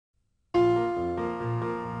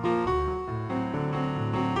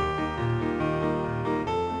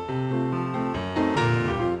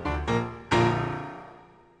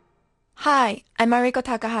Hi, I'm Mariko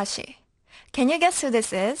Takahashi. Can you guess who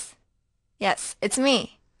this is? Yes, it's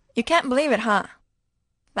me. You can't believe it, huh?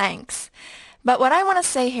 Thanks. But what I want to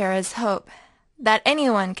say here is hope, that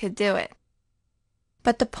anyone could do it.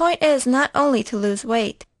 But the point is not only to lose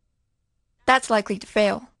weight. That's likely to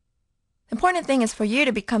fail. The important thing is for you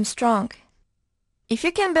to become strong. If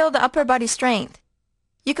you can build the upper body strength,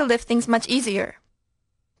 you can lift things much easier.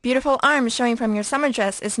 Beautiful arms showing from your summer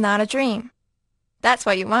dress is not a dream. That's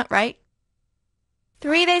what you want, right?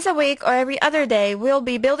 3 days a week or every other day, we'll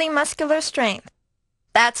be building muscular strength.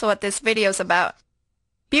 That's what this video's about.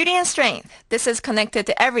 Beauty and strength. This is connected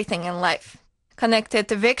to everything in life. Connected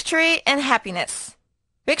to victory and happiness.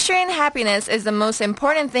 Victory and happiness is the most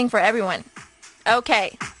important thing for everyone.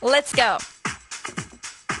 Okay, let's go.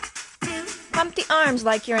 Pump the arms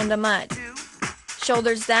like you're in the mud.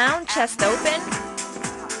 Shoulders down, chest open.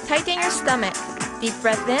 Tighten your stomach. Deep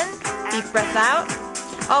breath in, deep breath out.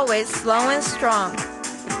 Always slow and strong.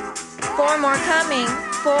 4 more coming.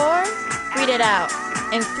 4, breathe it out.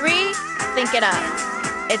 And 3, think it up.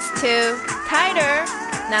 It's 2, tighter.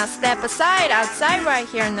 Now step aside, outside right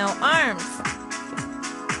here, no arms.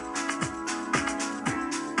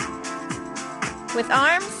 With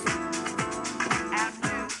arms,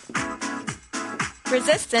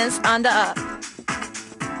 resistance on the up.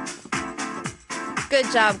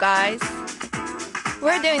 Good job, guys.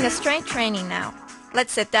 We're doing the strength training now.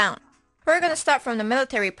 Let's sit down. We're going to start from the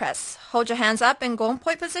military press. Hold your hands up in goal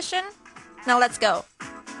point position. Now let's go.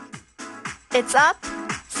 It's up,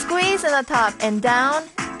 squeeze in the top and down,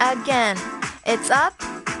 again. It's up,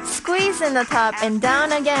 squeeze in the top and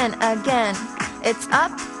down again. It's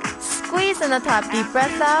up, squeeze in the top, deep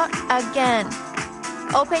breath out, again.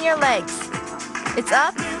 Open your legs. It's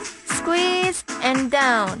up, squeeze and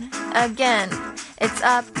down, again. It's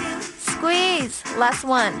up, squeeze, last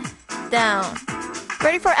one, down.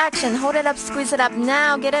 Ready for action. Hold it up, squeeze it up.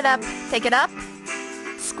 Now get it up. Take it up.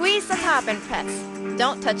 Squeeze the top and press.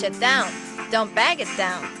 Don't touch it down. Don't bag it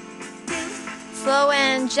down. Slow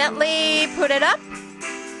and gently put it up.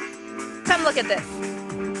 Come look at this.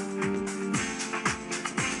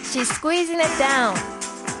 She's squeezing it down.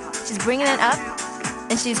 She's bringing it up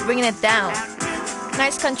and she's bringing it down.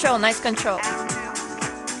 Nice control, nice control.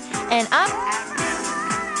 And up.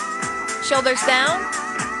 Shoulders down.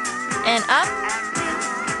 And up.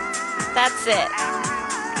 That's it.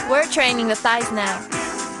 We're training the thighs now.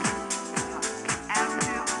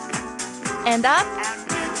 And up.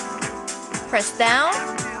 Press down.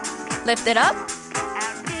 Lift it up.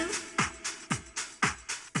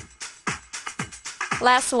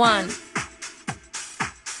 Last one.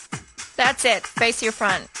 That's it. Face your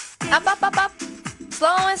front. Up, up, up, up.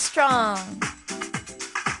 Slow and strong.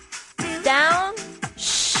 Down.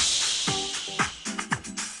 Shh.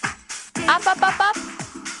 Up, up, up, up.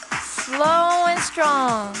 Slow and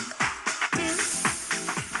strong.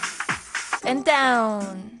 And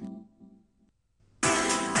down.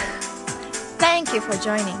 Thank you for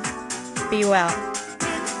joining. Be well.